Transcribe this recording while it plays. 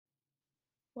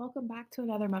Welcome back to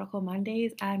another Medical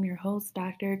Mondays. I'm your host,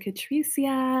 Dr.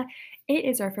 Catricia. It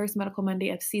is our first Medical Monday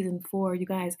of season 4. You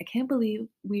guys, I can't believe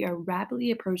we are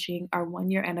rapidly approaching our 1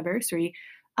 year anniversary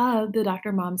of the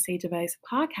Dr. Mom Sage Advice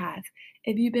podcast.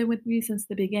 If you've been with me since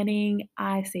the beginning,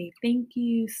 I say thank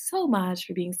you so much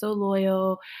for being so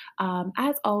loyal.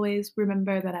 As always,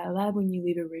 remember that I love when you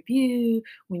leave a review,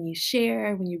 when you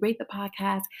share, when you rate the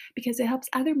podcast, because it helps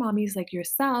other mommies like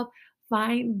yourself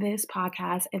find this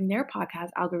podcast in their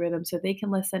podcast algorithm so they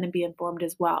can listen and be informed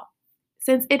as well.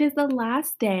 Since it is the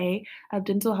last day of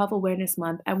Dental Health Awareness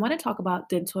Month, I want to talk about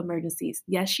dental emergencies.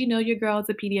 Yes, you know your girl is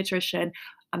a pediatrician.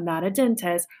 I'm not a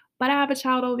dentist, but I have a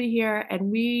child over here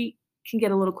and we can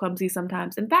get a little clumsy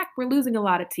sometimes. In fact, we're losing a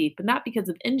lot of teeth, but not because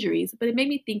of injuries, but it made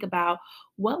me think about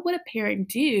what would a parent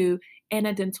do in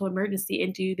a dental emergency,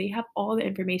 and do they have all the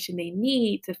information they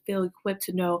need to feel equipped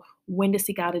to know when to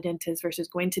seek out a dentist versus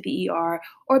going to the ER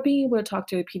or being able to talk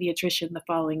to a pediatrician the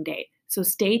following day. So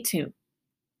stay tuned.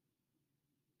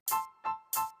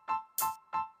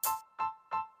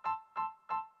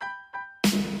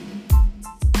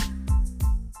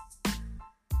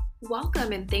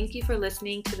 Welcome and thank you for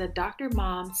listening to the Dr.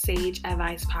 Mom Sage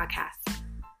Advice podcast.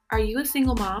 Are you a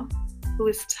single mom who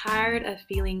is tired of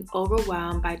feeling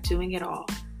overwhelmed by doing it all?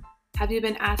 Have you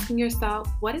been asking yourself,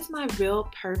 what is my real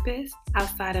purpose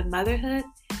outside of motherhood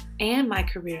and my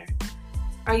career?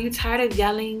 Are you tired of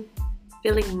yelling,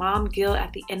 feeling mom guilt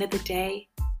at the end of the day?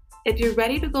 If you're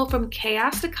ready to go from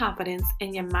chaos to confidence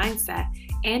in your mindset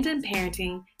and in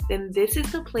parenting, then this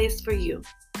is the place for you.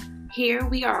 Here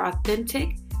we are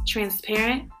authentic,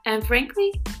 transparent, and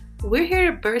frankly, we're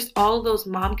here to burst all of those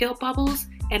mom guilt bubbles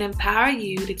and empower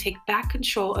you to take back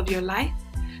control of your life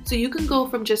so you can go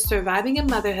from just surviving in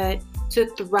motherhood to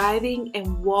thriving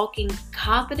and walking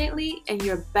confidently in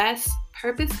your best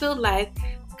purpose-filled life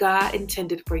God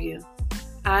intended for you.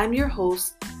 I'm your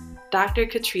host, Dr.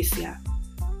 Catricia,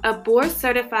 a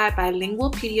board-certified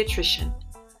bilingual pediatrician.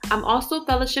 I'm also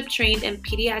fellowship trained in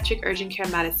pediatric urgent care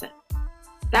medicine.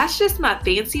 That's just my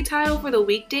fancy title for the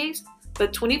weekdays,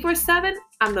 but 24/7,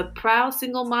 I'm the proud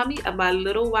single mommy of my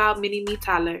little wild mini-me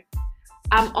toddler.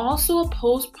 I'm also a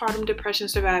postpartum depression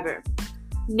survivor.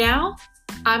 Now,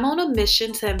 I'm on a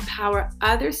mission to empower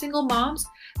other single moms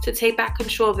to take back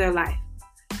control of their life.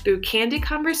 Through candid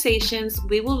conversations,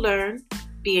 we will learn,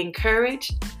 be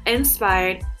encouraged,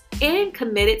 inspired, and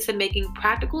committed to making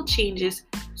practical changes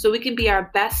so we can be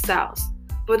our best selves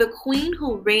for the queen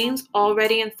who reigns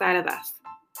already inside of us.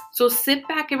 So sit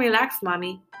back and relax,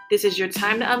 mommy. This is your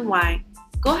time to unwind.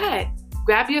 Go ahead,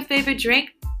 grab your favorite drink,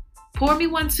 pour me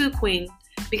one too, queen,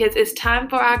 because it's time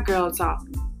for our girl talk.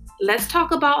 Let's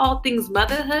talk about all things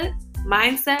motherhood,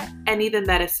 mindset, and even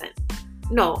medicine.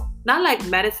 No, not like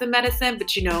medicine,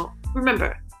 but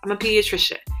remember, I'm a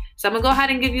pediatrician. So I'm gonna go ahead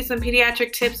and give you some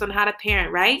pediatric tips on how to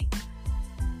parent, right?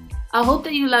 I hope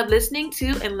that you love listening to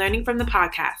and learning from the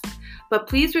podcast. But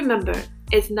please remember,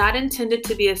 it's not intended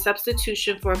to be a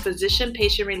substitution for a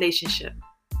physician-patient relationship.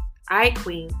 All right,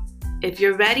 queen. If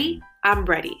you're ready, I'm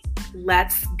ready.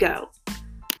 Let's go.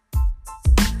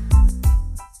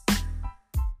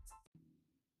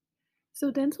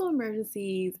 So dental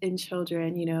emergencies in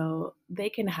children, they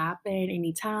can happen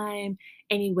anytime,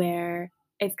 anywhere.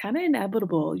 It's kind of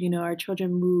inevitable. Our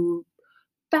children move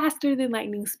faster than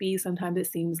lightning speed, sometimes it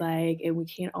seems like, and we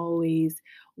can't always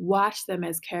watch them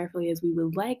as carefully as we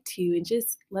would like to. And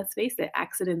just let's face it,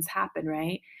 accidents happen,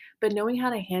 right? But knowing how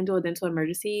to handle a dental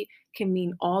emergency can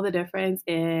mean all the difference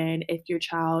in if your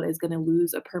child is going to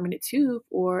lose a permanent tooth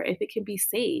or if it can be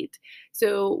saved.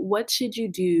 So, what should you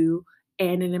do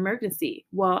in an emergency?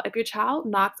 Well, if your child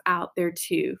knocks out their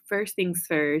tooth, first things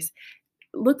first,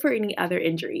 look for any other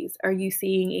injuries. Are you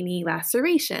seeing any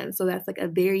laceration? So that's like a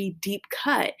deep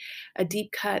cut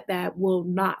that will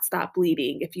not stop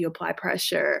bleeding if you apply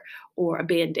pressure, or a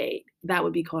band-aid. That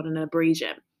would be called an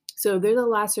abrasion. So if there's a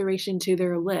laceration to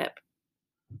their lip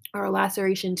or a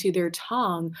laceration to their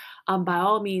tongue, by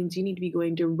all means, you need to be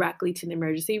going directly to the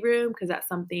emergency room because that's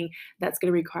something that's going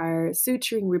to require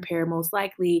suturing repair, most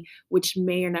likely, which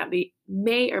may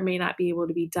or may not be able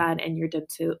to be done in your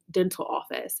dental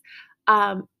office.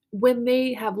 When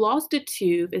they have lost a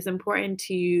tooth, it's important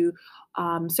to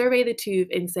survey the tooth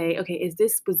and say, okay,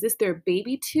 was this their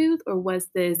baby tooth or was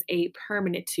this a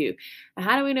permanent tooth? And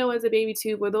how do we know it's a baby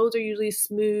tooth? Well, those are usually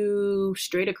smooth,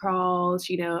 straight across.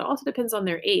 It also depends on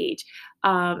their age.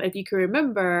 If you can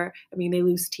remember, they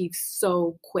lose teeth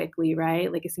so quickly,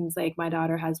 right? Like it seems like my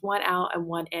daughter has one out and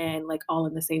one in, like all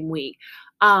in the same week.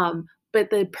 But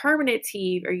the permanent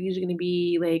teeth are usually going to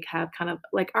be like have kind of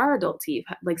like our adult teeth,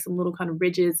 like some little kind of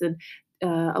ridges and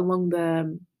along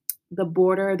the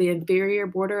border, the inferior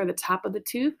border or the top of the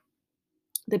tooth,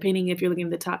 depending if you're looking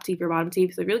at the top teeth or bottom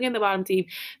teeth. So if you're looking at the bottom teeth,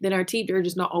 then our teeth are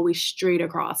just not always straight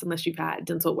across unless you've had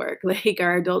dental work. Like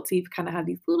our adult teeth kind of have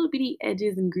these little bitty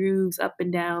edges and grooves up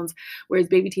and downs, whereas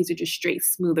baby teeth are just straight,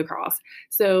 smooth across.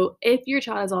 So if your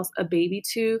child has lost a baby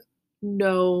tooth,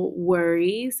 no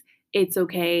worries. It's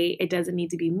okay. It doesn't need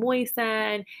to be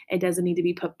moistened. It doesn't need to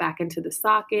be put back into the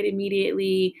socket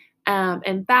immediately.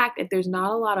 In fact, if there's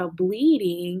not a lot of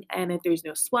bleeding and if there's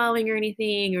no swelling or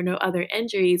anything or no other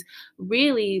injuries,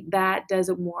 really that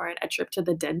doesn't warrant a trip to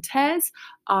the dentist.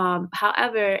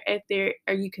 However, if there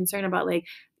are you concerned about like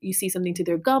you see something to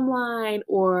their gum line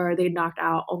or they knocked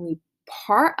out only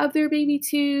part of their baby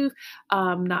tooth,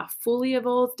 not fully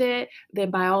avulsed it, then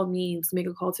by all means make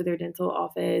a call to their dental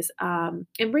office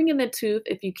and bring in the tooth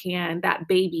if you can, that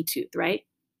baby tooth, right?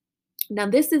 Now,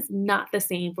 this is not the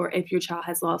same for if your child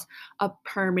has lost a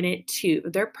permanent tooth.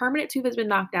 If their permanent tooth has been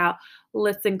knocked out,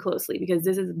 listen closely because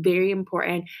this is very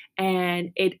important and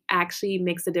it actually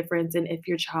makes a difference in if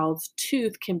your child's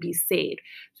tooth can be saved.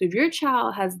 So if your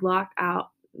child has locked out,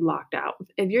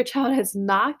 if your child has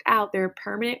knocked out their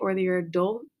permanent or their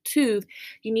adult tooth,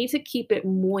 you need to keep it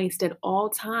moist at all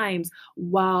times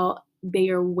while they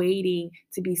are waiting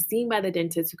to be seen by the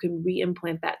dentist who can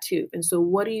reimplant that tooth. And so,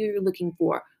 what are you looking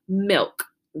for? Milk.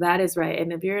 That is right.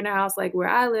 And if you're in a house like where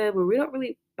I live, where we don't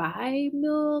really buy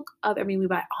milk, I mean, we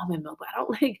buy almond milk, but I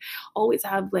don't like always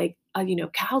have like,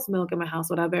 cow's milk in my house,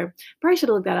 whatever. Probably should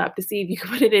have looked that up to see if you could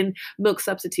put it in milk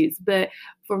substitutes. But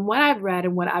from what I've read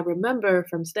and what I remember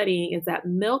from studying is that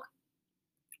milk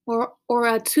or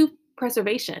a tooth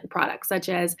preservation product such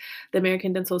as the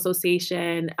American Dental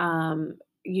Association,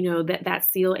 that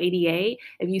seal ADA.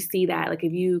 If you see that, like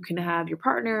if you can have your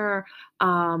partner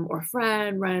or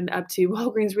friend run up to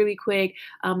Walgreens really quick,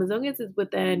 as long as it's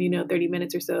within 30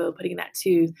 minutes or so, putting that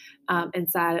tooth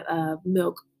inside of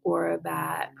milk or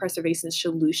that preservation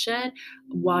solution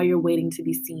while you're waiting to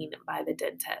be seen by the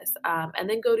dentist. And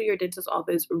then go to your dentist's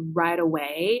office right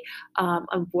away.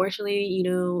 Unfortunately,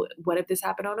 what if this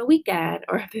happened on a weekend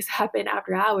or if this happened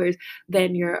after hours?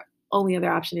 Then your only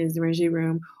other option is the emergency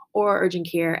room or urgent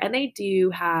care. And they do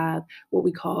have what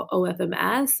we call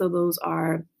OFMS. So those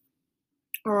are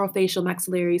orofacial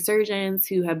maxillary surgeons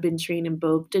who have been trained in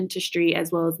both dentistry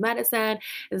as well as medicine.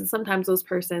 And sometimes those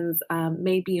persons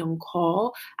may be on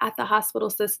call at the hospital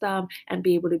system and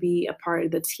be able to be a part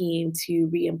of the team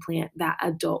to reimplant that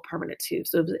adult permanent tooth.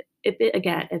 So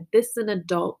if this is an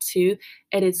adult tooth,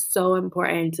 it is so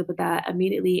important to put that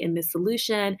immediately in the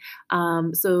solution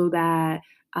so that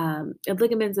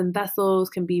ligaments and vessels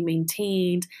can be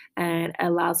maintained and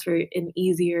allows for an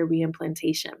easier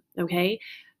reimplantation. Okay.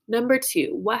 Number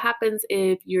two, what happens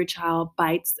if your child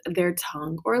bites their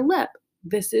tongue or lip?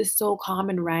 This is so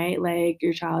common, right? Like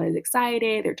your child is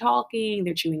excited, they're talking,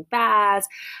 they're chewing fast,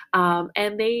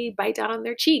 and they bite down on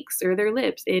their cheeks or their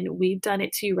lips. And we've done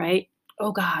it too, right?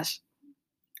 Oh gosh,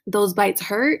 those bites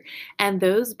hurt, and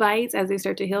those bites, as they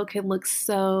start to heal, can look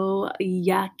so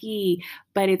yucky,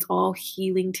 but it's all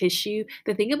healing tissue.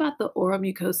 The thing about the oral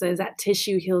mucosa is that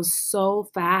tissue heals so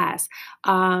fast,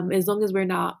 as long as we're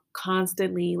not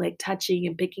constantly like touching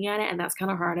and picking at it, and that's kind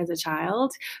of hard as a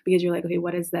child because you're like, okay,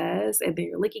 what is this? And then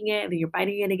you're licking it, and then you're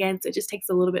biting it again, so it just takes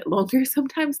a little bit longer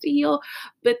sometimes to heal.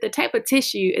 But the type of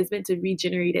tissue is meant to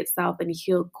regenerate itself and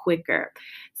heal quicker.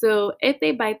 So if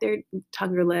they bite their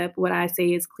tongue or lip, what I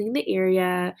say is clean the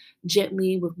area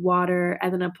gently with water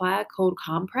and then apply a cold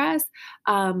compress.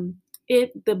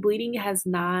 If the bleeding has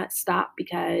not stopped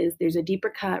because there's a deeper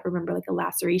cut, remember like a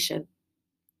laceration,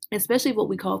 especially what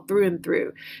we call through and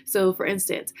through. So, for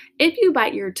instance, if you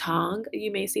bite your tongue, you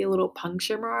may see a little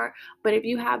puncture mark, but if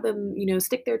you have them,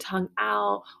 stick their tongue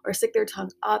out or stick their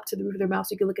tongue up to the roof of their mouth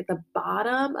so you can look at the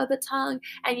bottom of the tongue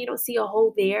and you don't see a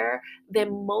hole there,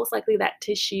 then most likely that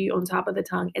tissue on top of the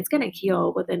tongue, it's going to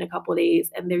heal within a couple of days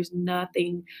and there's no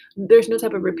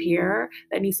type of repair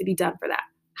that needs to be done for that.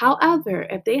 However,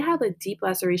 if they have a deep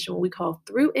laceration, what we call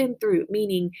through and through,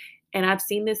 meaning and I've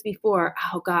seen this before.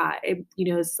 Oh God,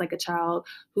 it's like a child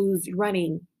who's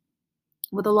running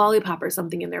with a lollipop or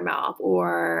something in their mouth,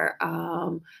 or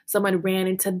someone ran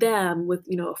into them with,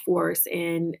 a force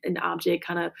and an object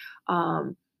kind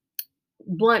of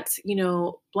blunt.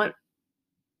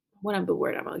 What am the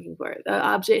word I'm looking for? The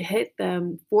object hit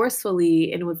them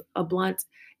forcefully and it was a blunt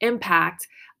impact.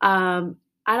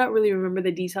 I don't really remember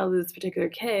the details of this particular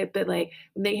kid, but like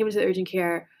when they came into the urgent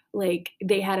care, like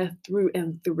they had a through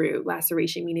and through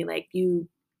laceration, meaning like you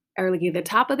are looking at the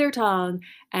top of their tongue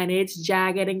and it's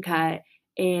jagged and cut.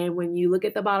 And when you look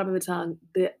at the bottom of the tongue,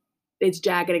 it's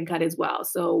jagged and cut as well.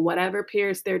 So whatever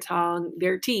pierced their tongue,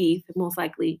 their teeth, most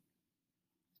likely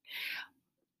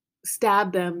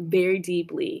stab them very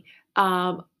deeply.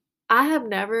 Um, I have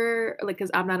never, like,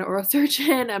 because I'm not an oral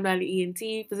surgeon, I'm not an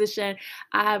ENT physician,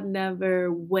 I have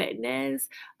never witnessed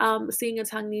seeing a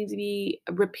tongue need to be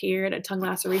repaired, a tongue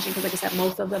laceration, because, like I said,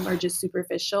 most of them are just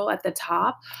superficial at the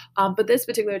top. But this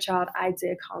particular child, I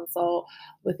did consult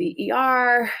with the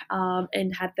ER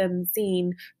and had them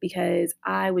seen because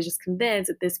I was just convinced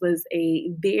that this was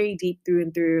a very deep through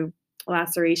and through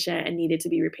laceration and needed to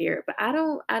be repaired. But I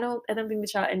don't think the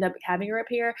child end up having a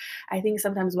repair. I think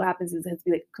sometimes what happens is it has to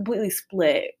be like completely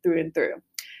split through and through.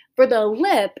 For the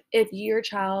lip, if your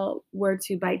child were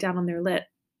to bite down on their lip,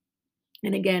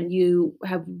 and again, you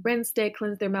have rinsed it,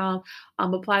 cleansed their mouth,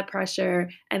 applied pressure,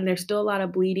 and there's still a lot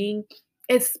of bleeding,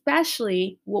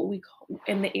 especially what we call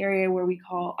in the area where we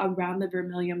call around the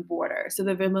vermilion border. So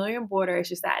the vermilion border is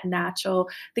just that natural,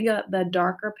 think of the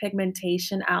darker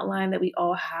pigmentation outline that we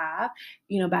all have.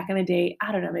 Back in the day,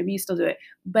 I don't know, maybe you still do it,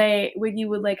 but when you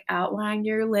would like outline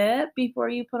your lip before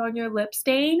you put on your lip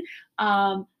stain,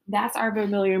 that's our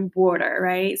vermilion border,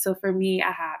 right? So for me,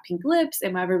 I have pink lips,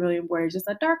 and my vermilion border is just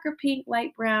a darker pink,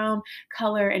 light brown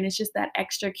color. And it's just that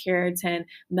extra keratin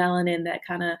melanin that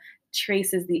kind of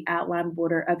traces the outline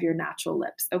border of your natural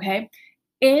lips. Okay.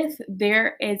 If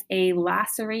there is a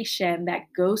laceration that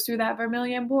goes through that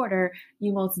vermilion border,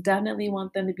 you most definitely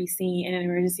want them to be seen in an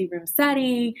emergency room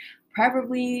setting,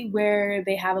 preferably where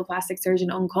they have a plastic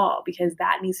surgeon on call, because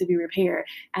that needs to be repaired.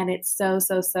 And it's so,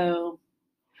 so, so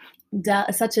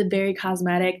such a very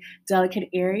cosmetic, delicate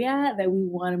area that we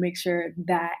want to make sure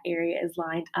that area is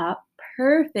lined up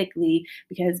perfectly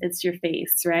because it's your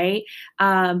face, right?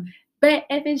 But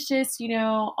if it's just,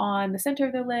 on the center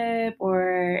of the lip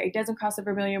or it doesn't cross the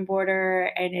vermilion border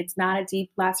and it's not a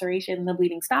deep laceration and the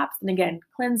bleeding stops, then again,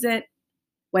 cleanse it,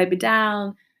 wipe it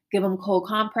down, give them a cold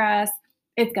compress,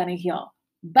 it's gonna heal.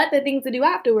 But the things to do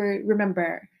afterward,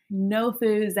 remember, no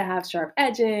foods that have sharp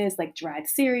edges like dried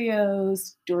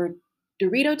cereals,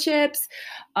 Dorito chips,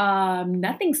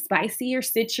 nothing spicy or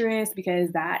citrus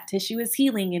because that tissue is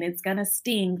healing and it's gonna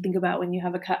sting. Think about when you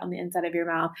have a cut on the inside of your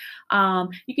mouth.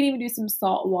 You can even do some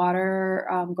salt water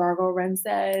gargle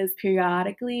rinses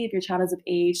periodically if your child is of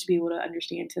age to be able to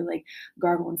understand to like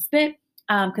gargle and spit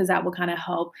because that will kind of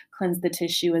help cleanse the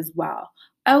tissue as well.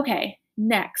 Okay,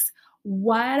 next.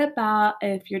 What about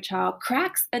if your child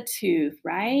cracks a tooth,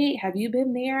 right? Have you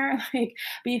been there? Like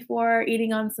before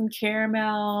eating on some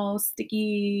caramel,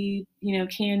 sticky,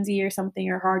 candy or something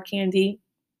or hard candy?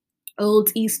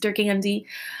 Old Easter candy.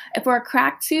 For a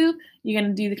cracked tooth, you're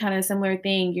gonna do the kind of similar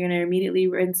thing. You're gonna immediately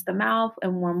rinse the mouth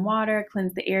in warm water,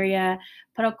 cleanse the area,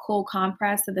 put a cold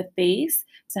compress to the face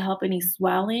to help any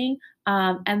swelling,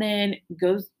 and then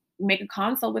go make a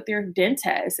consult with your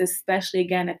dentist, especially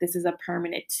again if this is a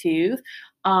permanent tooth.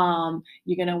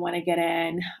 You're gonna want to get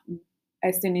in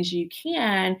as soon as you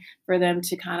can for them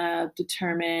to kind of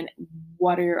determine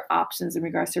what are your options in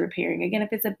regards to repairing. Again, if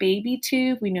it's a baby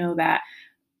tooth, we know that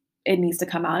it needs to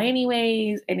come out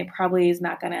anyways, and it probably is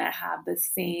not going to have the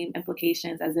same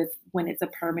implications as if when it's a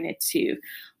permanent tooth.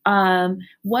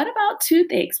 What about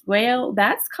toothaches? Well,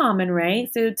 that's common,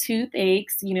 right? So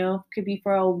toothaches, could be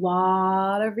for a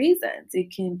lot of reasons.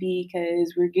 It can be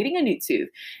because we're getting a new tooth.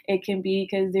 It can be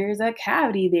because there's a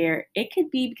cavity there. It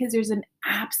could be because there's an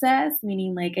abscess,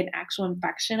 meaning like an actual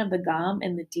infection of the gum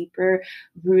in the deeper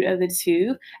root of the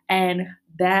tooth. And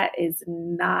that is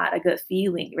not a good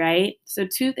feeling, right? So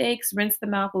toothaches, rinse the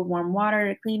mouth with warm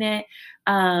water to clean it.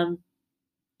 Um,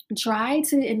 Try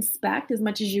to inspect as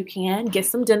much as you can. Get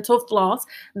some dental floss.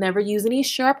 Never use any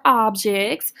sharp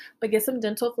objects, but get some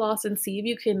dental floss and see if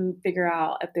you can figure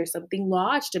out if there's something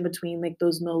lodged in between like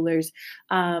those molars,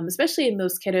 especially in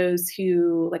those kiddos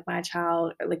who, like my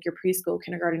child, like your preschool,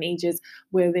 kindergarten ages,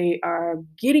 where they are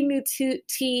getting new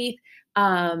teeth,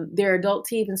 their adult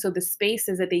teeth, and so the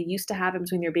spaces that they used to have in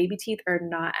between their baby teeth are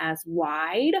not as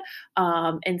wide,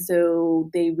 and so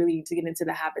they really need to get into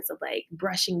the habits of like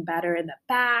brushing better in the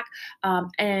back.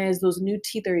 As those new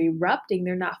teeth are erupting,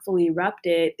 they're not fully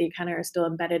erupted, they kind of are still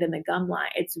embedded in the gum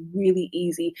line. It's really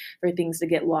easy for things to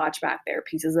get lodged back there.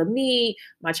 Pieces of meat.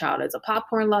 My child is a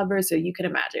popcorn lover, so you can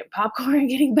imagine popcorn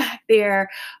getting back there.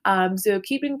 So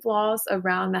keeping floss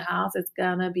around the house is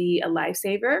gonna be a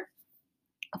lifesaver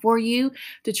for you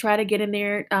to try to get in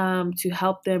there to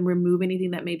help them remove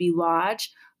anything that may be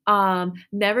lodged.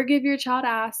 Never give your child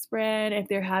aspirin if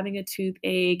they're having a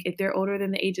toothache. If they're older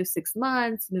than the age of 6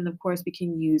 months, then of course we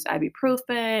can use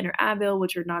ibuprofen or Advil,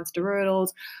 which are nonsteroidals,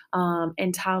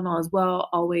 and Tylenol as well.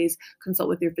 Always consult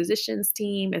with your physician's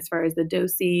team as far as the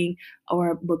dosing,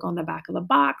 or look on the back of the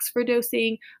box for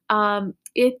dosing.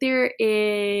 If there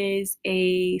is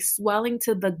a swelling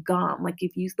to the gum, like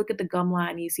if you look at the gum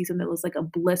line and you see something that looks like a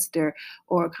blister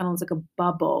or kind of looks like a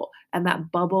bubble, and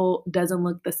that bubble doesn't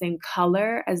look the same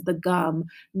color as the gum,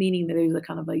 meaning that there's a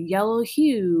kind of a yellow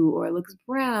hue or it looks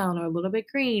brown or a little bit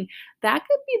green, that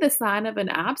could be the sign of an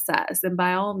abscess. And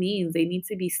by all means, they need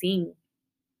to be seen.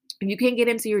 If you can't get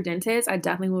into your dentist, I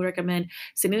definitely would recommend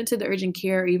sending it to the urgent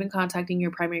care or even contacting your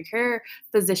primary care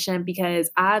physician because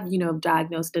I've,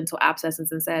 diagnosed dental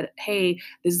abscesses and said, hey,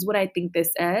 this is what I think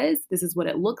this is. This is what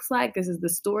it looks like. This is the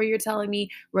story you're telling me.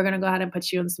 We're going to go ahead and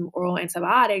put you on some oral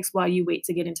antibiotics while you wait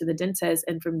to get into the dentist.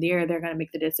 And from there, they're going to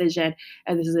make the decision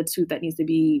if this is a tooth that needs to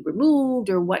be removed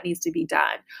or what needs to be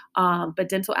done. But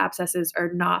dental abscesses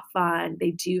are not fun.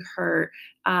 They do hurt.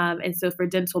 And so for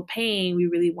dental pain, we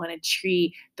really want to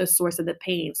treat the source of the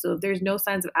pain. So if there's no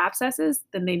signs of abscesses,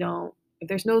 then they don't. If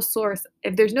there's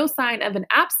no sign of an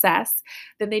abscess,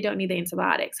 then they don't need the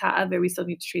antibiotics. However, we still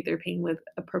need to treat their pain with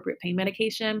appropriate pain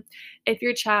medication. If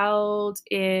your child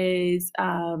is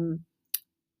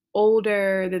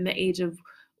older than the age of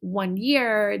 1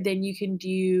 year, then you can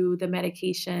do the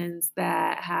medications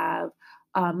that have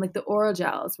like the oral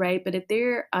gels, right? But if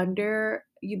they're under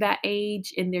that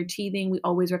age and they're teething, we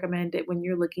always recommend it when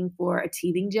you're looking for a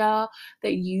teething gel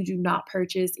that you do not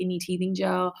purchase any teething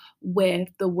gel with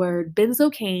the word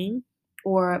benzocaine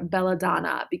or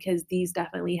belladonna because these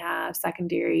definitely have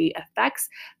secondary effects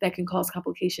that can cause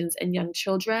complications in young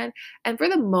children. And for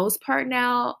the most part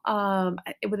now,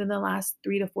 within the last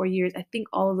 3 to 4 years, I think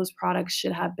all of those products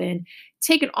should have been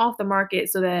taken off the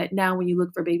market so that now when you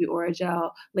look for baby Orajel,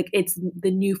 like it's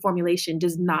the new formulation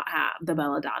does not have the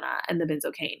belladonna and the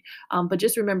benzocaine. But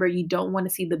just remember, you don't want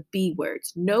to see the B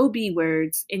words. No B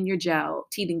words in your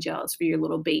teething gels for your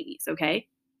little babies, okay?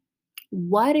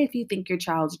 What if you think your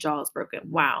child's jaw is broken?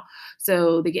 Wow.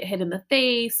 So they get hit in the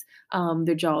face,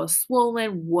 their jaw is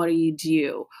swollen. What do you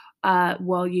do?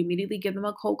 Well, you immediately give them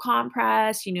a cold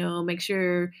compress, make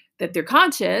sure that they're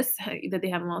conscious, that they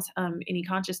haven't lost any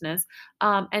consciousness,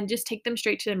 and just take them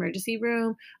straight to the emergency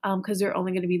room because they're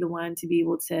only going to be the one to be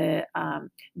able to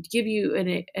give you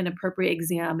an appropriate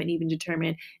exam and even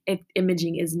determine if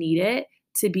imaging is needed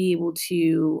to be able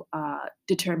to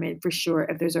determine for sure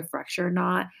if there's a fracture or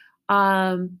not.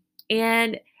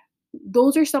 And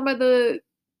those are some of the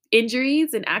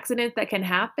injuries and accidents that can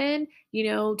happen,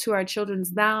 to our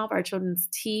children's mouth, our children's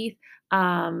teeth.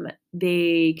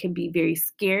 They can be very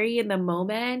scary in the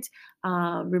moment.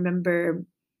 Remember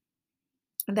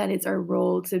that it's our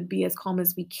role to be as calm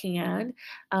as we can.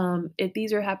 If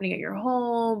these are happening at your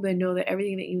home, then know that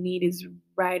everything that you need is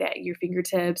right at your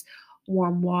fingertips.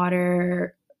 Warm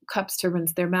water, cups to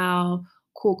rinse their mouth,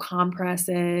 cool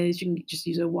compresses. You can just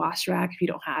use a wash rack if you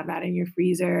don't have that in your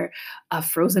freezer. A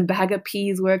frozen bag of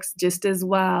peas works just as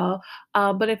well.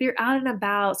 But if you're out and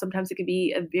about, sometimes it can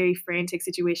be a very frantic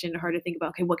situation and hard to think about,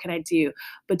 okay, what can I do?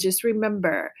 But just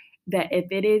remember that if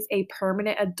it is a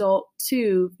permanent adult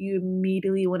tooth, you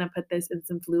immediately want to put this in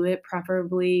some fluid,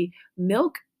 preferably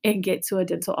milk, and get to a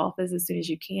dental office as soon as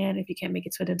you can. If you can't make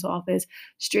it to a dental office,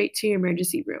 straight to your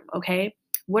emergency room, okay?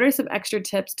 What are some extra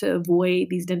tips to avoid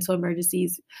these dental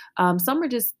emergencies? Some are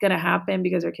just going to happen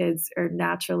because our kids are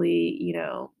naturally,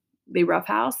 they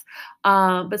roughhouse.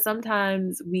 But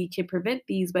sometimes we can prevent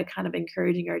these by kind of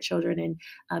encouraging our children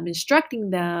and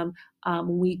instructing them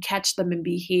when we catch them in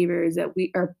behaviors that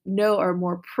we know are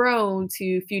more prone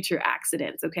to future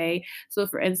accidents. Okay. So,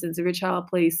 for instance, if your child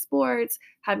plays sports,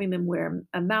 having them wear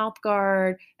a mouth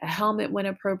guard, a helmet when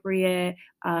appropriate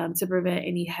to prevent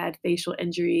any head facial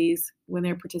injuries when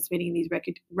they're participating in these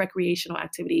recreational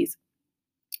activities.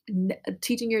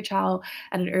 Teaching your child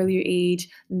at an earlier age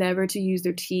never to use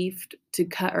their teeth to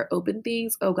cut or open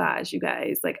things. Oh gosh, you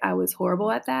guys, like I was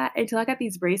horrible at that until I got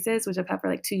these braces, which I've had for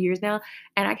like 2 years now,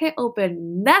 and I can't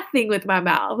open nothing with my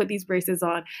mouth with these braces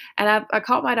on. And I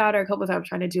caught my daughter a couple times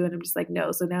trying to do it, and I'm just like,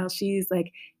 no. So now she's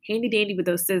like handy dandy with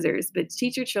those scissors. But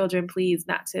teach your children, please,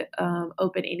 not to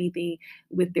open anything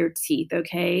with their teeth.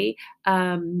 Okay,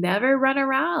 never run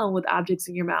around with objects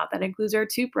in your mouth. That includes our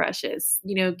toothbrushes,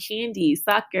 candy,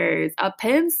 suckers, a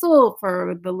pencil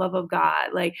for the love of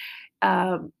God. Like,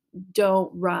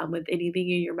 don't run with anything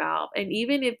in your mouth. And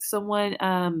even if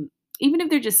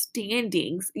they're just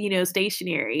standing,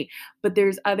 stationary, but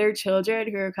there's other children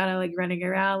who are kind of like running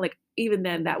around, like even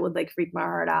then that would like freak my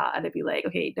heart out. And I'd be like,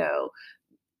 okay, no,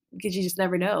 because you just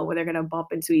never know when they're going to bump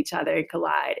into each other and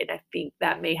collide. And I think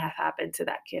that may have happened to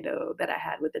that kiddo that I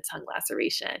had with the tongue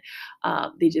laceration.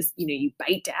 They just, you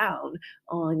bite down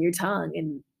on your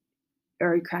tongue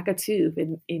or you crack a tooth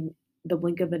in the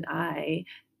blink of an eye,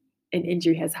 an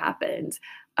injury has happened.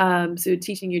 So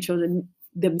teaching your children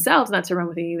themselves not to run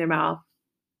with anything in their mouth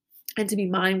and to be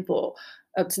mindful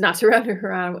of to not surround her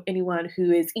around anyone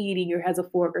who is eating or has a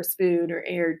fork or spoon or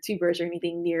toothbrush or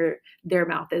anything near their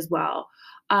mouth as well.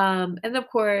 And of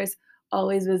course,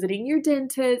 always visiting your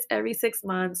dentist every 6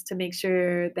 months to make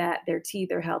sure that their teeth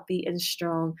are healthy and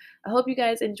strong. I hope you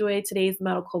guys enjoyed today's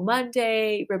Medical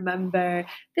Monday. Remember,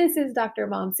 this is Dr.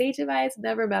 Mom Sage Advice,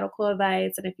 never medical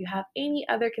advice. And if you have any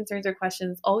other concerns or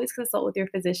questions, always consult with your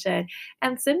physician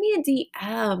and send me a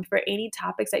DM for any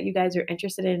topics that you guys are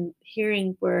interested in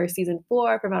hearing for season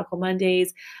 4 for Medical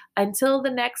Mondays. Until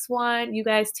the next one, you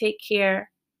guys take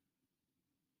care.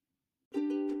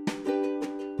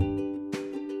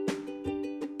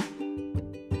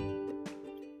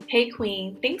 Hey,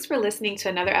 Queen. Thanks for listening to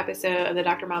another episode of the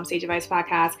Dr. Mom Sage Advice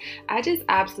podcast. I just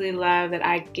absolutely love that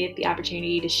I get the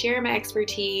opportunity to share my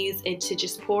expertise and to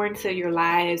just pour into your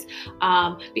lives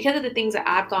because of the things that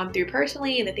I've gone through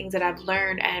personally and the things that I've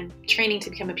learned and training to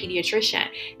become a pediatrician.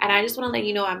 And I just want to let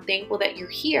you know I'm thankful that you're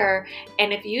here.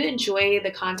 And if you enjoy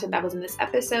the content that was in this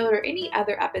episode or any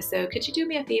other episode, could you do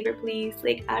me a favor, please?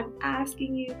 Like, I'm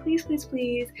asking you, please, please,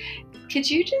 please. Could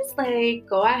you just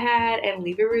go ahead and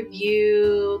leave a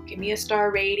review, give me a star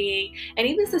rating, and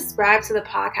even subscribe to the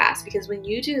podcast? Because when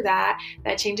you do that,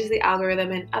 that changes the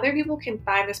algorithm and other people can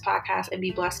find this podcast and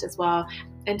be blessed as well.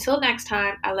 Until next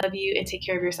time, I love you and take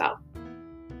care of yourself.